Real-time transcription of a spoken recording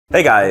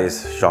Hey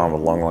guys, Sean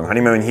with Long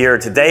Honeymoon here.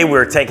 Today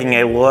we're taking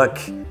a look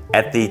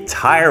at the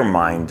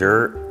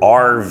Tireminder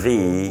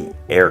RV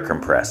air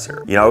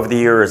compressor. You know, over the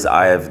years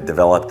I have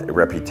developed a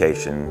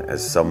reputation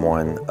as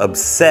someone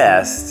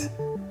obsessed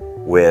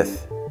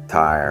with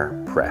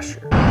tire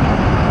pressure.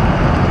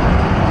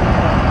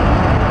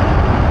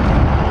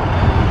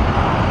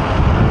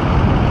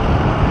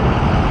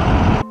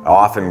 I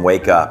often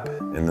wake up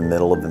in the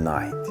middle of the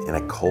night in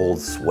a cold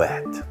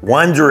sweat,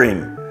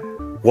 wondering,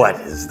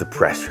 what is the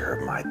pressure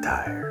of my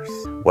tires?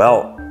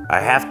 Well, I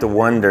have to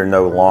wonder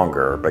no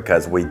longer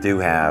because we do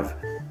have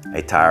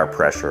a tire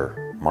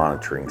pressure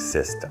monitoring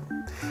system.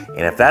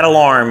 And if that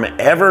alarm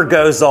ever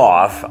goes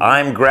off,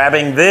 I'm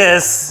grabbing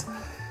this,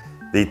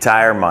 the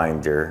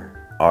Tireminder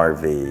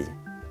RV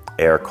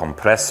air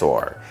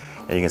compressor.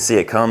 And you can see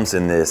it comes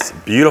in this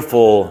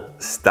beautiful,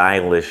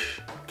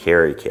 stylish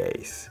carry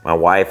case. My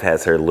wife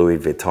has her Louis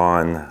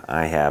Vuitton.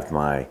 I have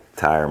my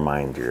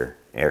Tireminder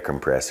air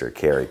compressor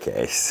carry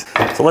case.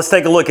 So let's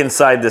take a look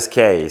inside this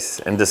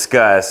case and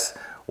discuss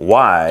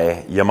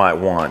why you might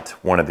want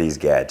one of these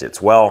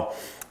gadgets. Well,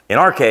 in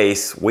our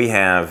case, we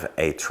have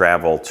a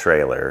travel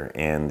trailer,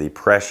 and the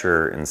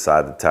pressure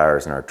inside the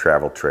tires in our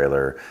travel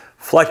trailer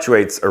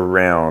fluctuates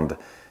around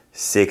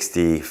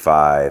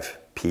 65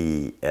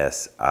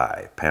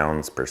 PSI,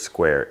 pounds per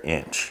square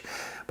inch.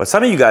 But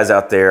some of you guys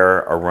out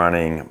there are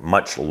running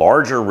much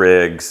larger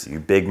rigs. You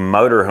big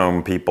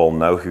motorhome people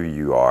know who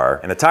you are.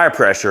 And the tire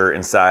pressure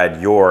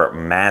inside your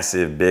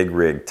massive big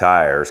rig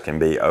tires can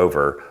be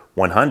over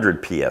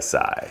 100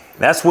 PSI.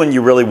 That's when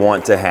you really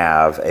want to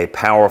have a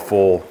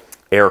powerful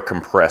air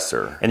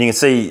compressor. And you can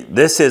see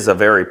this is a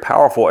very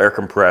powerful air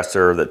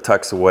compressor that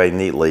tucks away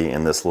neatly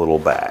in this little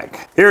bag.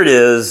 Here it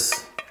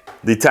is,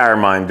 the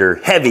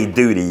Tireminder heavy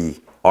duty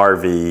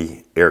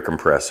RV air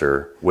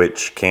compressor,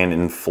 which can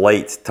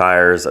inflate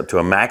tires up to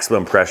a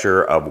maximum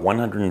pressure of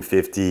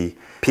 150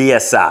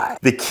 PSI.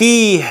 The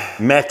key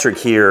metric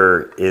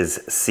here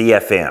is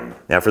CFM.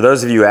 Now, for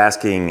those of you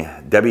asking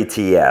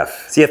WTF,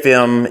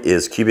 CFM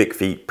is cubic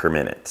feet per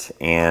minute,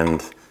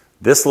 and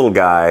this little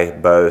guy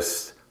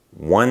boasts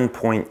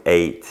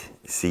 1.8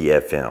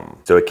 CFM.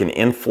 So it can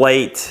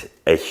inflate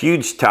a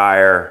huge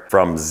tire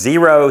from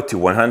 0 to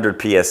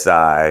 100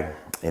 PSI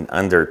in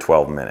under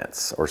 12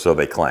 minutes, or so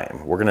they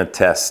claim. We're gonna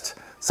test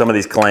some of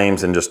these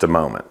claims in just a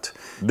moment.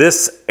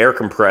 This air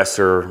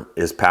compressor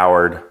is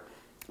powered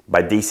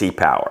by DC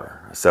power.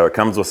 So it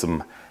comes with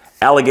some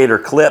alligator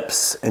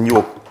clips, and you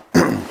will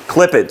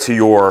clip it to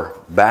your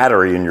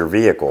battery in your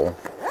vehicle,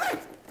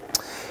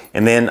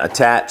 and then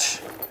attach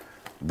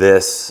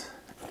this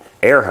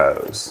air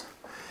hose.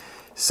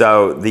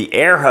 So the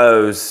air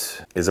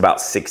hose is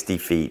about 60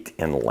 feet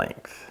in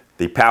length.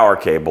 The power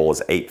cable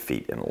is 8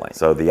 feet in length.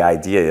 So the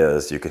idea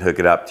is you can hook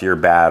it up to your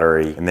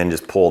battery and then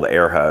just pull the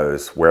air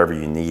hose wherever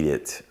you need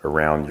it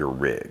around your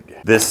rig.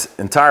 This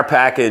entire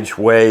package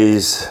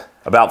weighs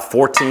about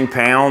 14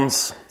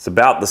 pounds. It's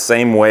about the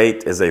same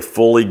weight as a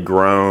fully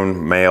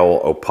grown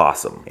male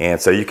opossum. And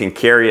so you can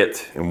carry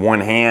it in one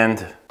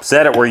hand,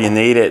 set it where you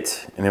need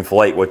it, and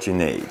inflate what you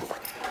need.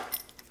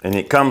 And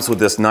it comes with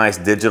this nice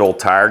digital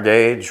tire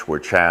gauge,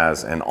 which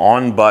has an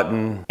on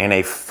button and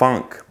a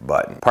funk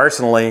button.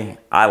 Personally,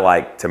 I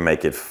like to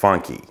make it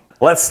funky.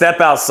 Let's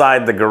step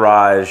outside the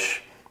garage,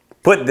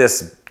 put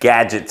this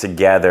gadget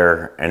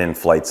together, and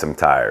inflate some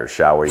tires,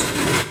 shall we?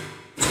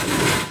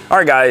 All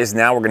right, guys,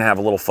 now we're gonna have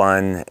a little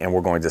fun, and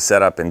we're going to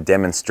set up and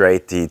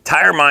demonstrate the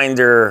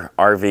Tireminder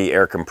RV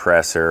air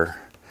compressor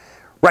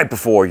right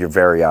before your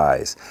very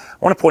eyes. I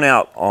want to point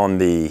out on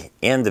the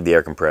end of the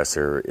air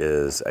compressor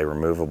is a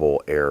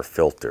removable air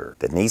filter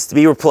that needs to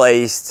be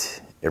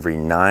replaced every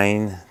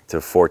 9 to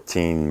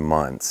 14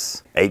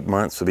 months. 8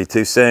 months would be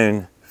too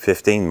soon,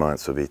 15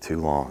 months would be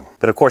too long.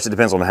 But of course it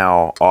depends on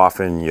how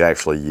often you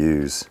actually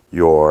use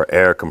your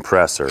air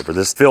compressor. But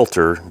this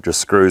filter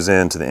just screws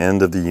into the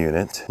end of the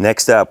unit.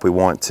 Next up, we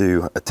want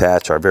to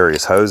attach our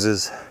various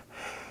hoses.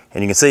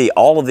 And you can see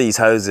all of these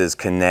hoses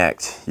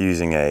connect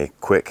using a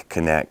quick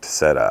connect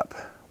setup,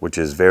 which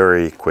is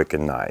very quick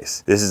and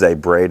nice. This is a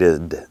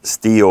braided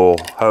steel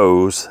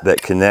hose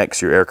that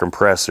connects your air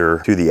compressor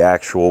to the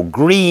actual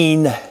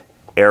green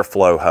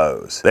airflow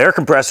hose. The air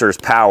compressor is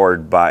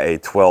powered by a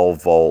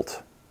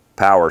 12-volt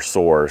power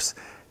source.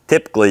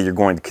 Typically, you're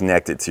going to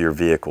connect it to your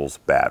vehicle's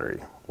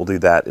battery. We'll do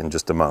that in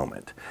just a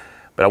moment.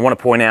 But I want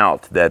to point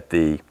out that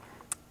the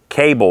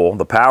cable,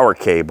 the power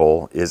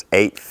cable, is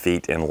 8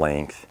 feet in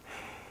length.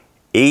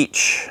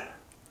 Each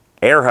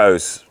air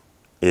hose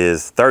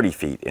is 30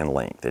 feet in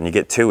length, and you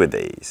get 2 of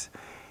these.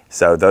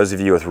 So those of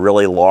you with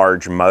really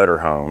large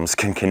motorhomes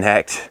can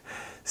connect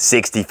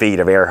 60 feet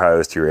of air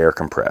hose to your air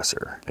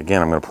compressor.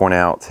 Again, I'm going to point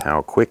out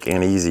how quick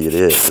and easy it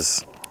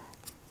is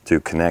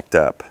to connect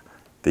up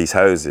these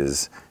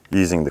hoses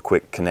using the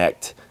quick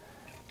connect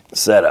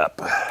setup.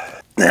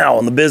 Now,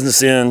 on the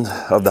business end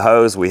of the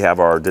hose, we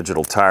have our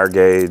digital tire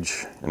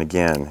gauge, and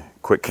again,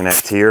 quick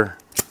connect here.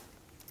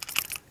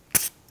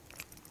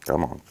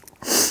 Come on.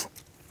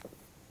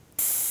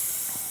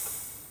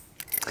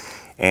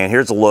 And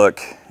here's a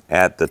look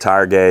at the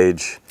tire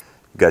gauge.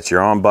 You've got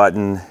your on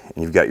button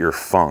and you've got your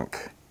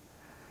funk.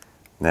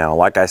 Now,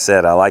 like I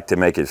said, I like to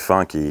make it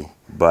funky,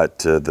 but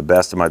to the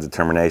best of my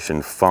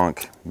determination,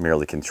 funk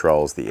merely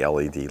controls the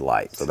LED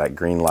light. So that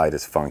green light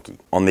is funky.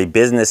 On the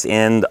business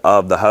end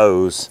of the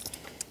hose,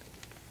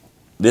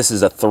 this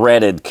is a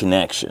threaded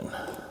connection.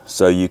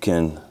 So you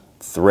can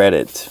thread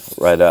it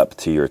right up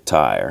to your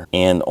tire.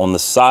 And on the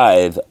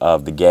side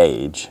of the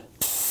gauge,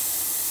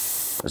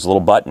 there's a little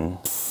button.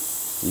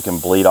 You can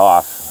bleed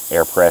off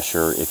air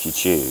pressure if you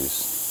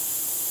choose.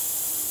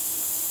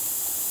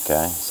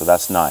 Okay, so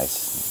that's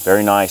nice.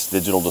 Very nice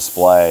digital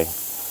display,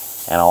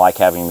 and I like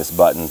having this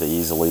button to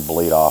easily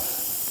bleed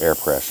off air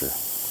pressure.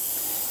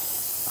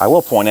 I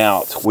will point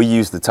out, we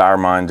use the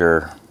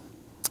Tireminder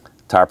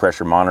tire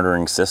pressure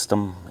monitoring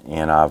system,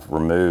 and I've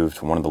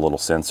removed one of the little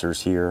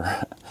sensors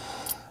here.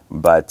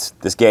 But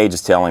this gauge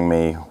is telling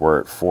me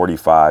we're at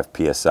 45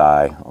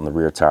 PSI on the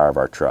rear tire of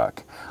our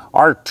truck.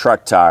 Our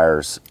truck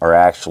tires are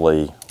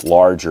actually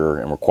larger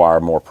and require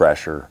more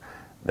pressure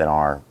than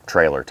our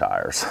trailer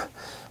tires,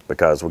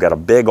 because we've got a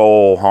big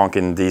old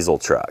honking diesel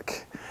truck.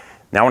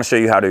 Now I want to show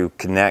you how to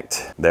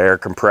connect the air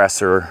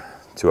compressor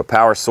to a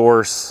power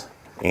source.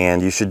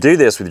 And you should do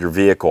this with your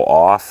vehicle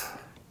off.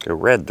 Go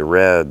red to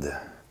red,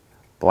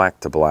 black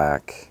to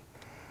black.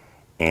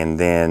 And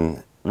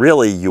then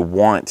really you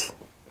want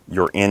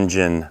your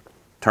engine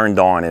turned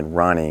on and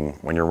running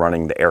when you're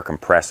running the air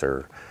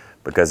compressor,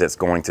 because it's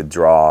going to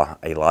draw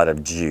a lot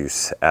of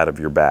juice out of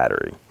your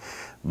battery.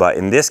 But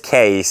in this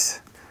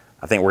case,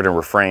 I think we're going to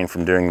refrain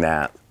from doing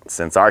that,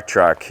 since our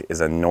truck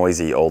is a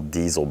noisy old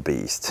diesel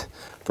beast.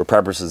 For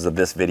purposes of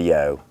this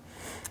video,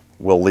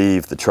 we'll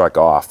leave the truck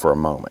off for a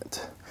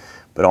moment.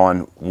 But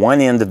on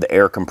one end of the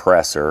air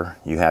compressor,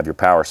 you have your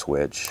power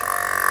switch.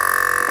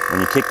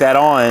 When you kick that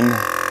on,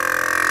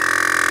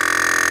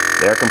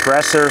 the air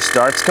compressor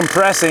starts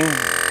compressing,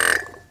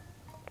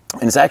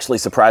 and it's actually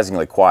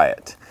surprisingly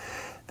quiet.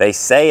 They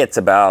say it's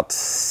about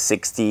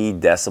 60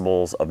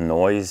 decibels of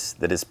noise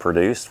that is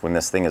produced when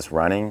this thing is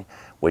running,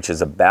 which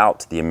is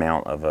about the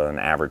amount of an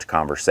average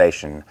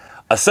conversation,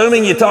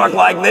 assuming you talk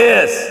like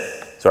this.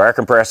 So our air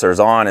compressor is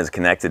on, is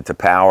connected to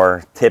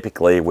power.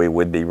 Typically, we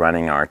would be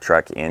running our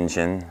truck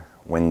engine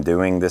when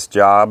doing this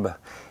job.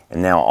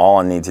 And now all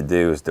I need to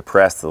do is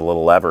depress the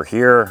little lever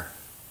here,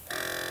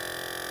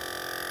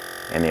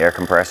 and the air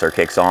compressor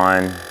kicks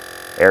on.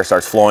 Air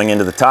starts flowing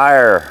into the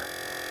tire,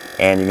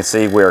 and you can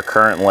see we're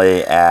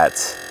currently at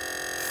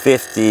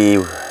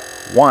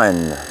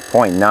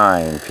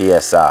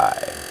 51.9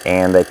 PSI.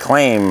 And they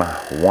claim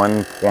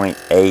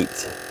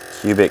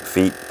 1.8 cubic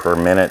feet per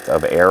minute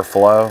of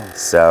airflow.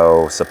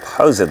 So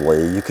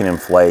supposedly you can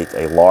inflate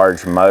a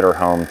large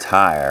motorhome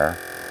tire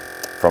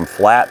from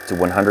flat to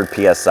 100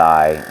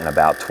 PSI in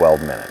about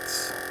 12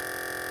 minutes.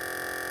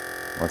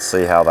 Let's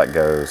see how that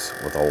goes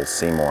with old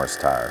Seymour's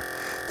tire.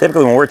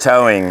 Typically when we're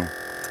towing,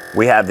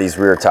 we have these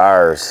rear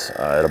tires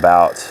at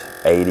about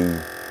 80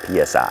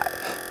 PSI.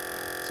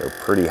 So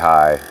pretty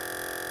high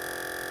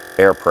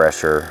air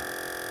pressure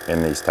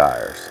in these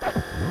tires.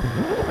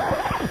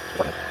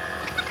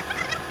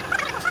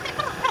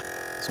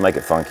 Let's make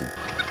it funky.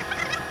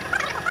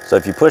 So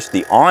if you push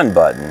the on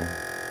button,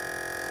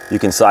 you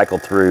can cycle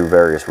through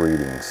various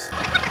readings.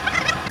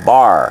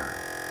 Bar,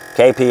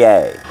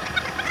 KPA,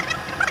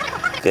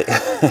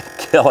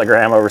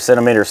 kilogram over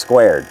centimeter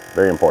squared,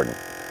 very important,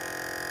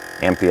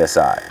 and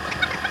PSI.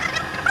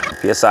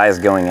 PSI is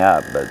going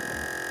up, but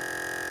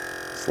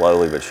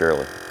slowly but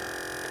surely.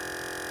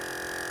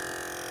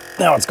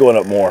 Now it's going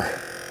up more.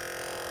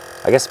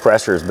 I guess the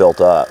pressure is built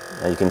up.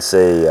 Now you can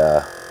see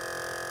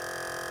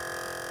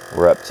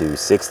we're up to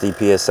 60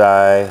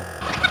 PSI.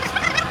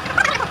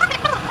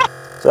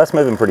 So that's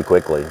moving pretty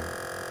quickly.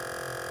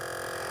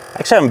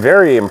 Actually, I'm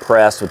very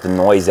impressed with the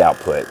noise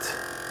output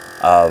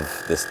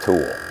of this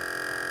tool,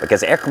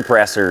 because air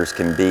compressors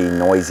can be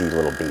noisy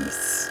little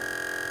beasts.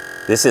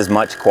 This is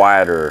much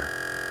quieter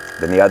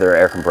than the other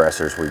air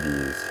compressors we've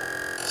used.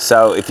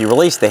 So if you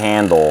release the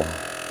handle,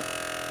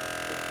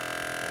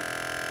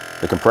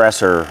 the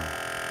compressor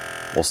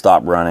will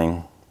stop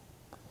running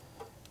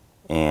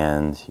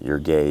and your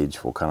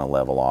gauge will kind of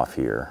level off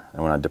here.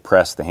 And when I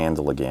depress the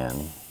handle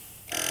again,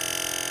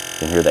 you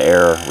can hear the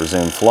air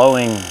resume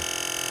flowing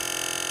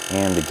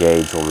and the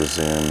gauge will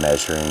resume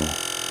measuring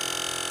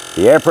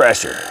the air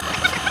pressure.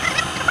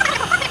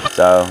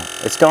 So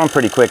it's going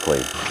pretty quickly.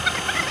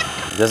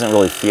 It doesn't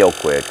really feel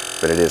quick,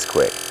 but it is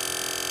quick.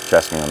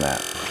 Trust me on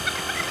that.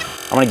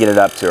 I'm gonna get it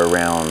up to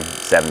around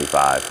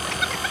 75.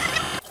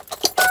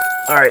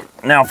 All right,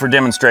 now for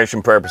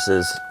demonstration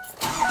purposes,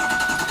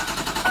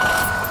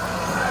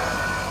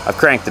 I've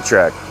cranked the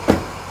truck.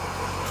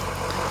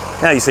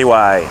 Now you see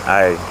why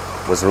I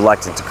was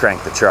reluctant to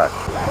crank the truck.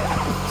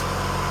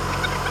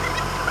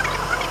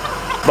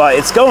 But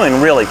it's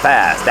going really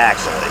fast,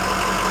 actually.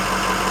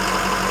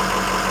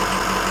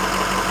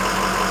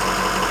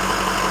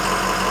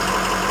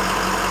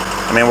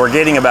 I mean, we're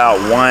getting about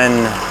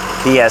 1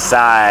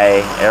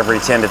 PSI every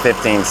 10 to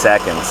 15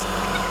 seconds.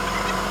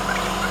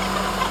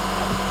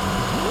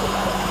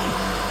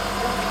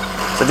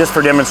 So just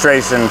for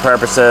demonstration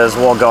purposes,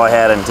 we'll go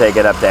ahead and take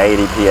it up to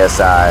 80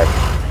 PSI.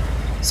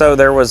 So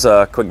there was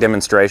a quick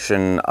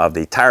demonstration of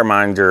the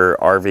Tireminder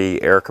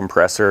RV air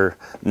compressor.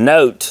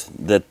 Note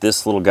that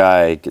this little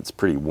guy gets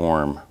pretty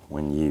warm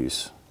when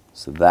used.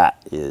 So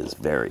that is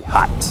very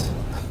hot.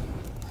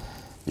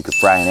 You could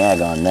fry an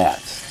egg on that.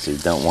 So you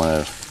don't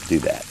want to do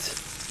that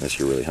unless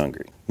you're really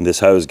hungry. And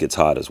this hose gets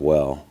hot as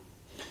well.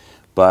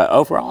 But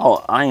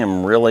overall, I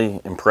am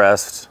really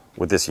impressed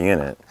with this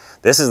unit.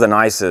 This is the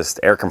nicest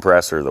air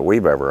compressor that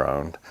we've ever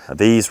owned.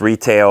 These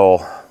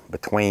retail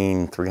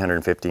between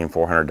 $350 and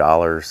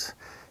 $400.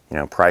 You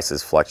know,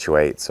 prices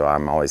fluctuate, so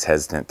I'm always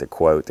hesitant to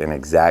quote an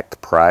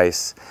exact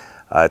price.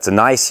 It's a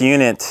nice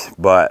unit,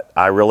 but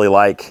I really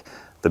like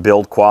the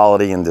build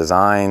quality and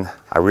design.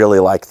 I really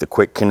like the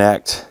quick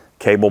connect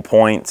cable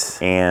points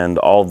and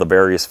all the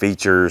various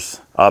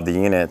features of the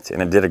unit,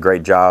 and it did a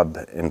great job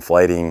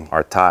inflating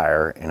our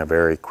tire in a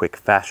very quick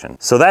fashion.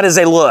 So that is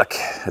a look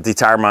at the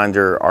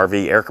Tireminder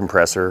RV air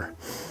compressor.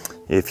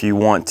 If you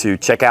want to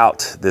check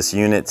out this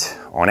unit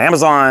on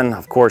Amazon,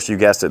 of course, you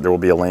guessed it, there will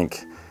be a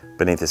link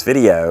beneath this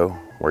video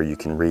where you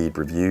can read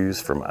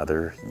reviews from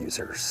other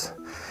users.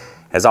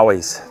 As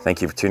always,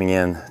 thank you for tuning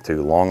in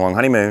to Long Long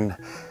Honeymoon,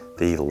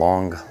 the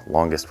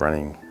longest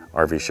running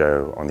RV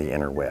show on the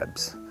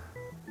interwebs,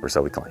 or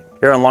so we claim.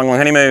 Here on Long Long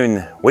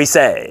Honeymoon, we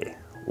say,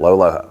 lo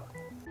lo ho.